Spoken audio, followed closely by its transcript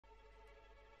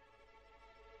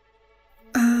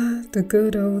The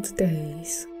good old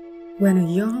days, when a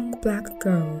young black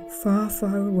girl far,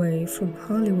 far away from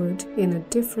Hollywood in a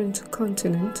different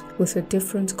continent with a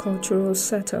different cultural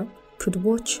setup could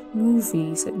watch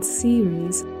movies and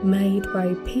series made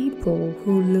by people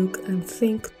who look and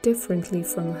think differently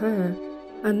from her,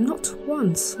 and not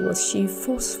once was she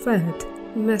force-fed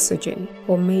messaging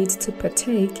or made to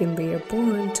partake in the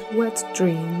abhorrent wet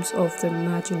dreams of the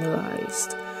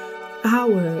marginalized.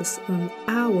 Hours and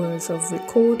hours of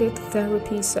recorded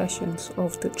therapy sessions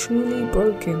of the truly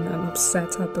broken and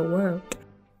upset at the world,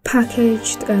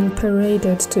 packaged and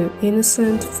paraded to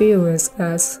innocent viewers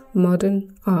as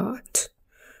modern art.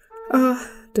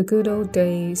 The good old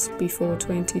days before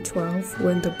 2012,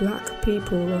 when the black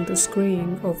people on the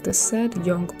screen of the said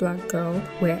young black girl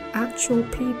were actual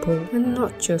people and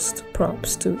not just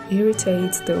props to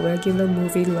irritate the regular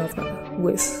movie lover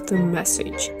with the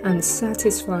message and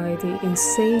satisfy the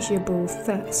insatiable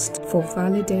thirst for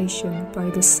validation by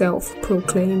the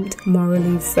self-proclaimed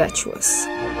morally virtuous.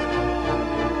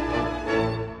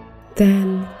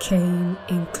 Then came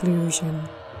inclusion.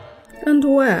 And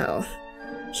well,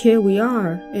 here we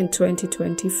are in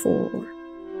 2024.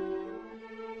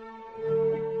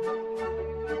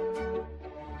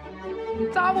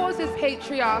 Star Wars is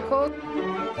patriarchal.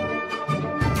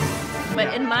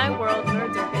 But in my world,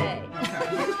 nerds are gay.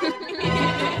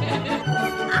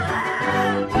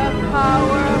 The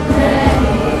power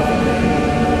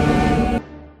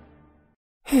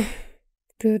of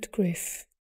Good grief.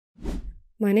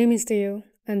 My name is Dio,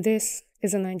 and this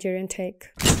is a Nigerian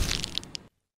take.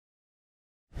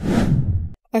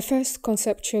 I first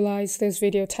conceptualized this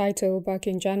video title back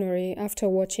in January after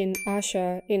watching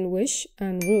Asha in Wish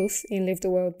and Ruth in Leave the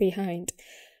World Behind.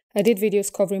 I did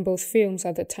videos covering both films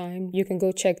at the time. You can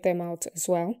go check them out as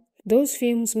well. Those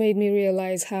films made me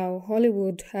realize how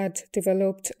Hollywood had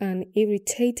developed an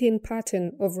irritating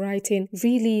pattern of writing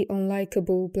really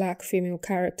unlikable black female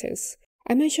characters.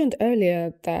 I mentioned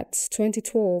earlier that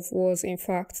 2012 was in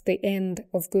fact the end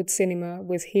of good cinema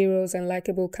with heroes and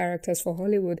likable characters for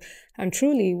Hollywood, and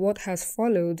truly what has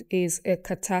followed is a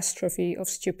catastrophe of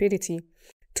stupidity.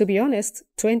 To be honest,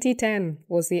 2010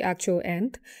 was the actual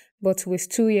end, but with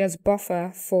 2 years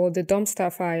buffer for the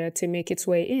dumpster fire to make its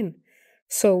way in.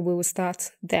 So we will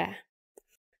start there.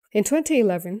 In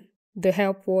 2011, The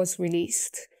Help was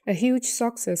released. A huge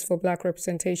success for black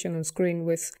representation on screen,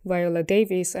 with Viola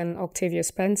Davis and Octavia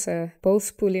Spencer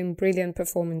both pulling brilliant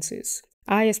performances.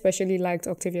 I especially liked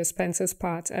Octavia Spencer's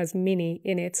part as Minnie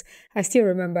in it. I still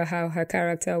remember how her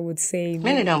character would say,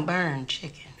 "Minnie don't burn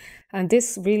chicken." And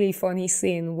this really funny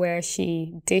scene where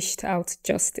she dished out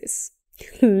justice.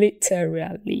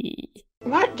 Literally.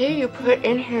 What do you put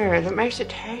in here that makes it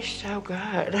taste so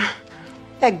good?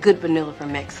 That good vanilla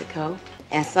from Mexico.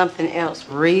 And something else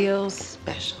real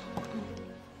special.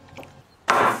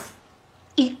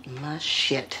 Eat my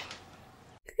shit.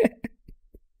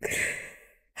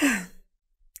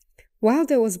 While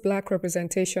there was black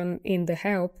representation in The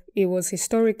Help, it was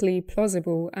historically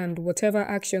plausible, and whatever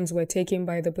actions were taken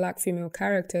by the black female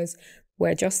characters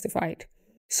were justified.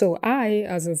 So I,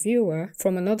 as a viewer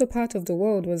from another part of the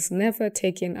world, was never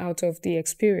taken out of the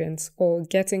experience or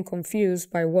getting confused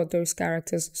by what those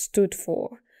characters stood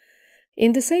for.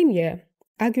 In the same year,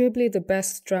 arguably the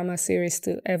best drama series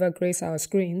to ever grace our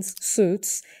screens,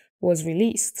 Suits, was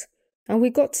released. And we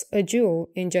got a jewel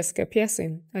in Jessica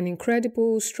Pearson, an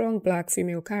incredible, strong black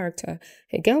female character,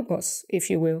 a girl boss, if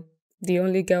you will. The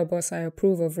only girl boss I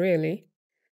approve of, really.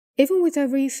 Even with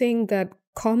everything that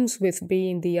comes with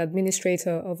being the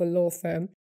administrator of a law firm,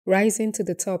 rising to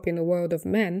the top in a world of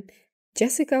men,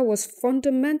 Jessica was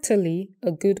fundamentally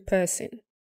a good person.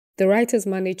 The writers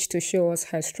managed to show us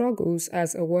her struggles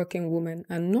as a working woman,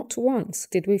 and not once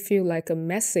did we feel like a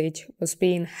message was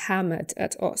being hammered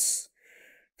at us.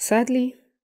 Sadly,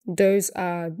 those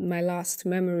are my last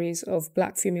memories of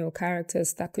black female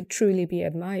characters that could truly be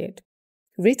admired.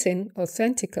 Written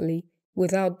authentically,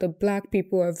 without the black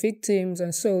people are victims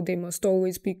and so they must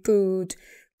always be good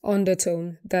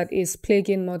undertone that is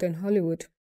plaguing modern Hollywood.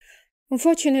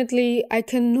 Unfortunately, I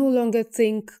can no longer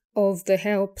think of The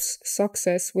Help's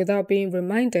success without being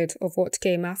reminded of what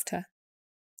came after.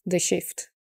 The shift.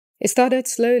 It started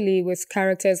slowly with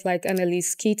characters like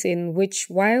Annalise Keating, which,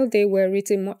 while they were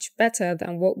written much better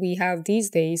than what we have these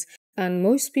days, and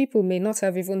most people may not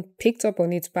have even picked up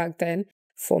on it back then,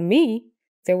 for me,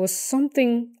 there was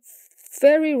something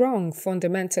very wrong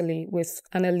fundamentally with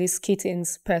Annalise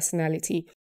Keating's personality.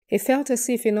 It felt as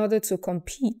if in order to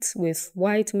compete with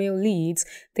white male leads,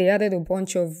 they added a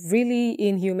bunch of really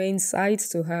inhumane sides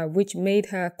to her, which made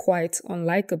her quite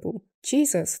unlikable.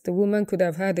 Jesus, the woman could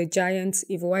have had a giant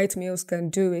 "if white males can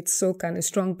do it, so can a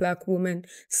strong black woman"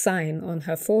 sign on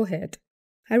her forehead.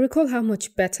 I recall how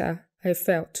much better I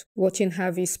felt watching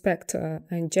Harvey Specter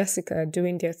and Jessica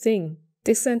doing their thing,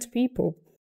 decent people,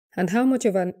 and how much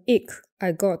of an ick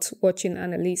I got watching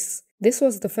Annalise. This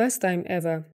was the first time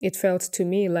ever it felt to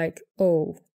me like,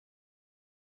 oh,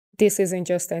 this isn't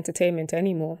just entertainment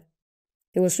anymore.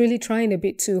 It was really trying a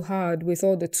bit too hard with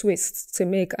all the twists to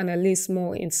make Annalise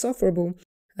more insufferable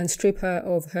and strip her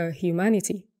of her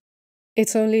humanity.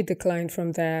 It's only declined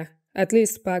from there. At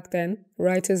least back then,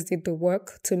 writers did the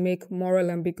work to make moral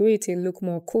ambiguity look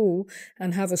more cool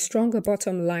and have a stronger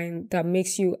bottom line that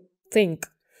makes you think.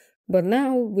 But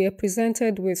now we are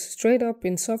presented with straight-up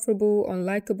insufferable,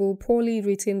 unlikable, poorly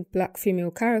written black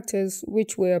female characters,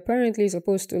 which we're apparently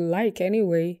supposed to like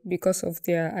anyway because of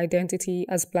their identity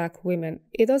as black women.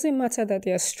 It doesn't matter that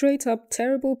they are straight-up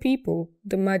terrible people.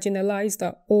 The marginalized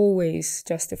are always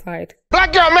justified.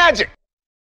 Black girl magic!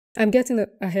 I'm getting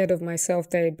ahead of myself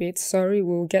there a bit. Sorry,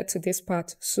 we'll get to this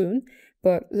part soon,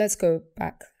 but let's go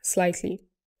back slightly.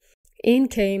 In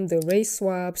came the race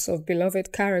swaps of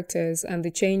beloved characters and the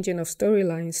changing of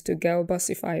storylines to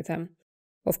girl-bossify them.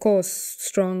 Of course,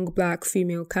 strong black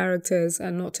female characters are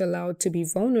not allowed to be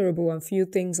vulnerable and feel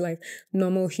things like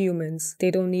normal humans. They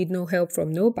don't need no help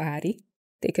from nobody.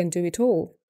 They can do it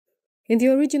all. In the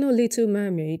original Little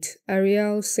Mermaid,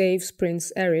 Ariel saves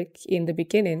Prince Eric in the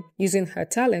beginning using her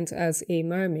talent as a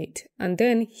mermaid, and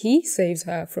then he saves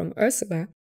her from Ursula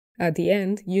at the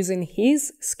end using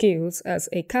his skills as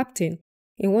a captain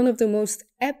in one of the most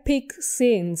epic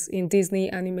scenes in Disney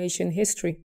animation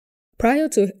history. Prior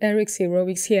to Eric's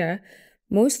heroics here,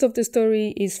 most of the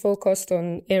story is focused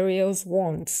on Ariel's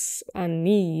wants and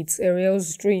needs,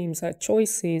 Ariel's dreams, her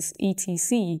choices,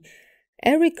 etc.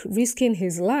 Eric risking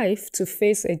his life to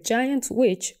face a giant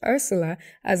witch, Ursula,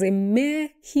 as a mere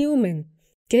human,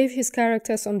 gave his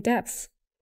character some depth.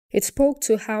 It spoke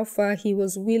to how far he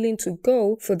was willing to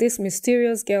go for this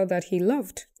mysterious girl that he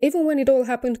loved, even when it all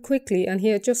happened quickly and he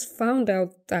had just found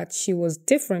out that she was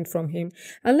different from him.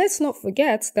 And let's not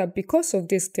forget that because of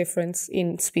this difference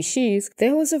in species,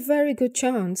 there was a very good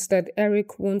chance that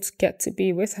Eric won't get to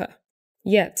be with her.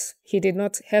 Yet, he did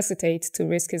not hesitate to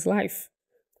risk his life.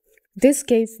 This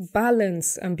gave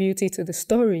balance and beauty to the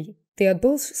story. They had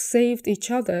both saved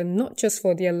each other not just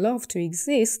for their love to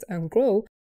exist and grow,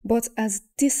 but as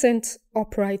decent,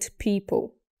 upright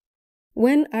people.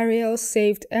 When Ariel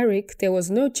saved Eric, there was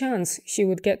no chance she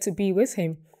would get to be with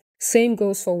him. Same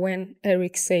goes for when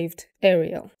Eric saved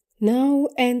Ariel. Now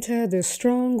enter the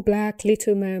strong black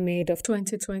Little Mermaid of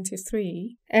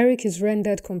 2023. Eric is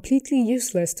rendered completely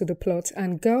useless to the plot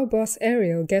and girl boss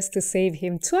Ariel gets to save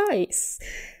him twice.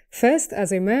 First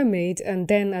as a mermaid and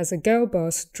then as a girl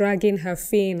boss dragging her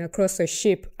fin across a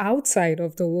ship outside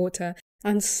of the water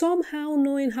and somehow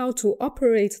knowing how to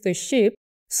operate the ship,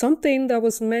 something that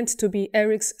was meant to be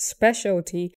Eric's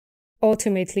specialty,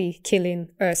 ultimately killing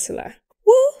Ursula.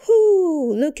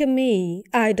 Woohoo! Look at me.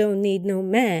 I don't need no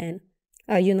man.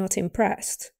 Are you not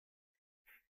impressed?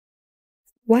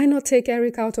 Why not take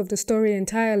Eric out of the story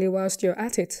entirely whilst you're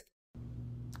at it?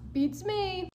 Beats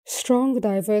me. Strong,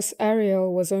 diverse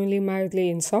Ariel was only mildly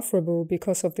insufferable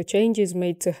because of the changes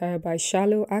made to her by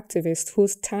shallow activists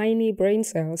whose tiny brain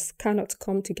cells cannot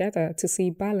come together to see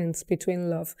balance between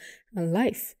love and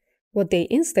life. What they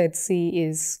instead see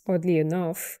is, oddly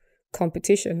enough,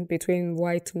 competition between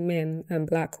white men and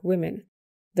black women,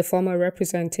 the former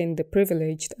representing the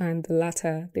privileged and the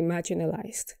latter the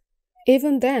marginalized.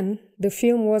 Even then, the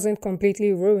film wasn't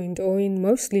completely ruined owing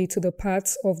mostly to the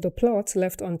parts of the plot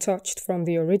left untouched from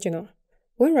the original.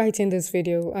 When writing this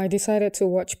video, I decided to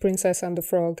watch Princess and the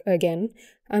Frog again,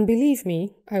 and believe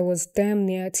me, I was damn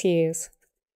near tears.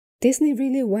 Disney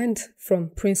really went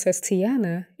from Princess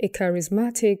Tiana, a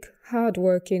charismatic,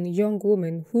 hard-working young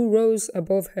woman who rose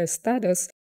above her status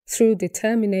through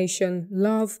determination,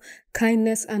 love,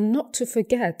 kindness, and not to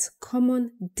forget,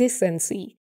 common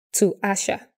decency, to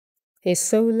Asha, a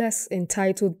soulless,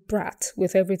 entitled brat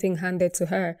with everything handed to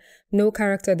her, no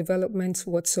character development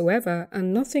whatsoever,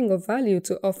 and nothing of value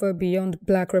to offer beyond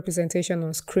black representation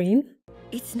on screen.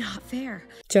 It's not fair.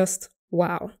 Just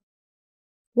wow.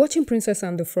 Watching Princess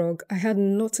and the Frog, I had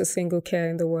not a single care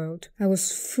in the world. I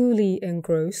was fully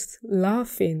engrossed,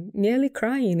 laughing, nearly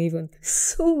crying even.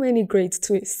 So many great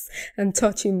twists and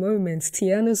touching moments.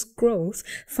 Tiana's growth,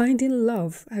 finding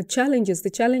love, her challenges, the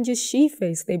challenges she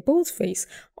faced, they both face,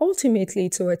 ultimately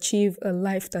to achieve a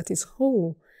life that is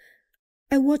whole.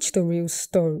 I watched the real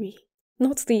story,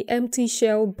 not the empty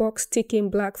shell box-ticking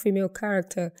black female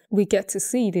character we get to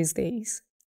see these days.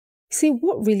 See,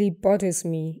 what really bothers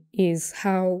me is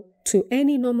how to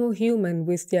any normal human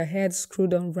with their heads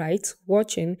screwed on right,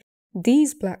 watching,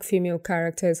 these black female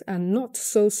characters are not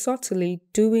so subtly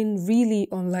doing really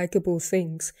unlikable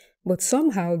things, but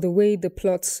somehow the way the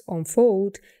plots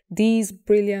unfold, these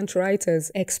brilliant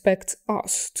writers expect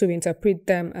us to interpret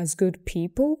them as good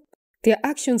people. Their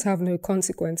actions have no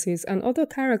consequences, and other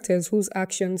characters whose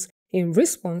actions in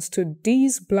response to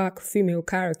these black female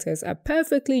characters are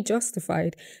perfectly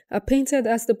justified are painted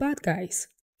as the bad guys.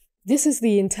 This is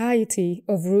the entirety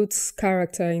of Ruth's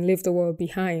character in Leave the World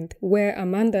Behind, where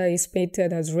Amanda is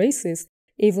painted as racist,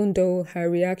 even though her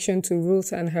reaction to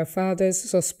Ruth and her father's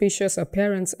suspicious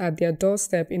appearance at their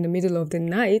doorstep in the middle of the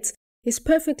night is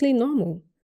perfectly normal.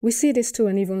 We see this to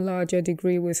an even larger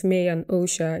degree with May and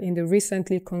Osha in the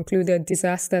recently concluded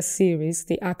disaster series,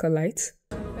 The Acolyte.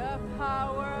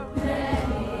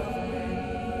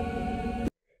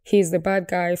 He's the bad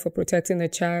guy for protecting the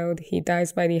child. He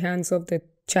dies by the hands of the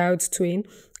child's twin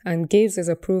and gives his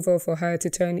approval for her to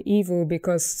turn evil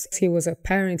because he was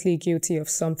apparently guilty of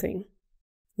something.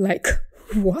 Like,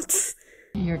 what?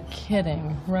 You're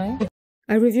kidding, right?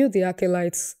 I reviewed The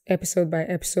Acolytes episode by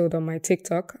episode on my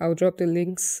TikTok. I'll drop the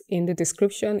links in the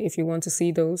description if you want to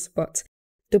see those. But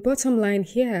the bottom line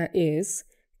here is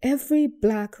every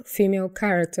black female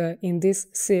character in this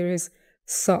series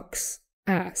sucks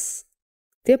ass.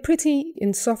 They're pretty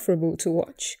insufferable to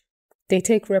watch. They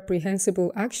take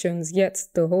reprehensible actions, yet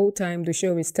the whole time the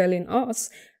show is telling us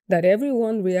that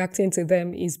everyone reacting to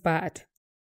them is bad.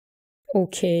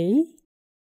 Okay.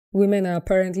 Women are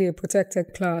apparently a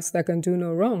protected class that can do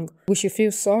no wrong. We should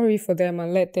feel sorry for them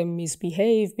and let them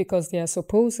misbehave because they are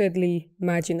supposedly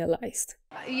marginalized.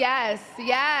 Yes,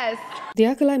 yes. The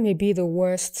Acolyte may be the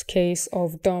worst case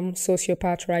of dumb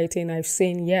sociopath writing I've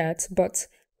seen yet, but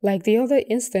like the other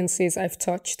instances I've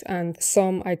touched and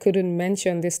some I couldn't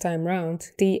mention this time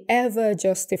round, the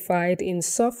ever-justified,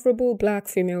 insufferable black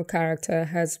female character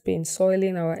has been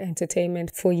soiling our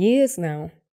entertainment for years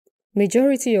now.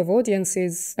 Majority of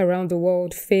audiences around the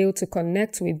world fail to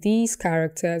connect with these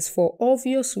characters for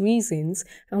obvious reasons,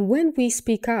 and when we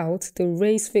speak out, the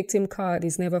race victim card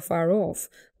is never far off.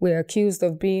 We're accused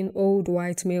of being old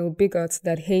white male bigots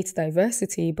that hate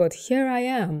diversity, but here I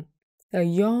am, a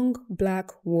young black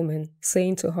woman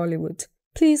saying to Hollywood,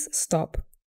 please stop.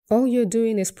 All you're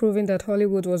doing is proving that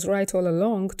Hollywood was right all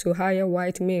along to hire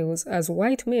white males, as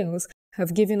white males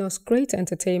have given us great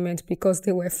entertainment because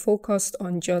they were focused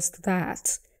on just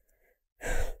that.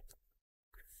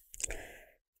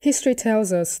 History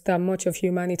tells us that much of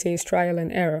humanity is trial and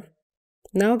error.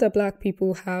 Now that black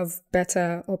people have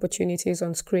better opportunities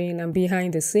on screen and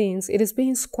behind the scenes, it is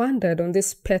being squandered on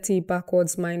this petty,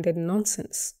 backwards-minded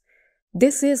nonsense.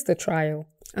 This is the trial,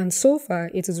 and so far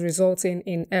it is resulting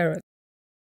in error.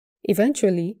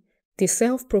 Eventually, the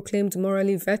self-proclaimed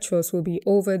morally virtuous will be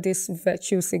over this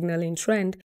virtue-signaling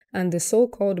trend, and the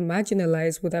so-called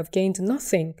marginalized would have gained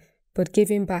nothing but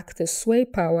giving back the sway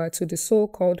power to the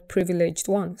so-called privileged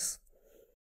ones.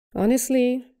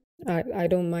 Honestly, I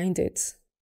don't mind it.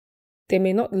 They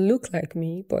may not look like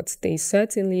me, but they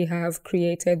certainly have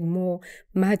created more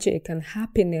magic and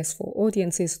happiness for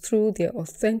audiences through their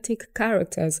authentic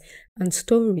characters and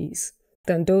stories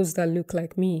than those that look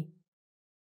like me.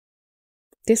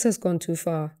 This has gone too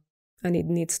far, and it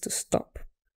needs to stop.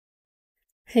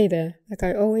 Hey there, like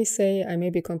I always say, I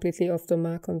may be completely off the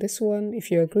mark on this one.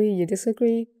 If you agree, you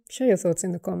disagree, share your thoughts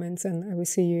in the comments, and I will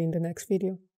see you in the next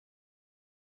video.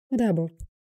 Adabo.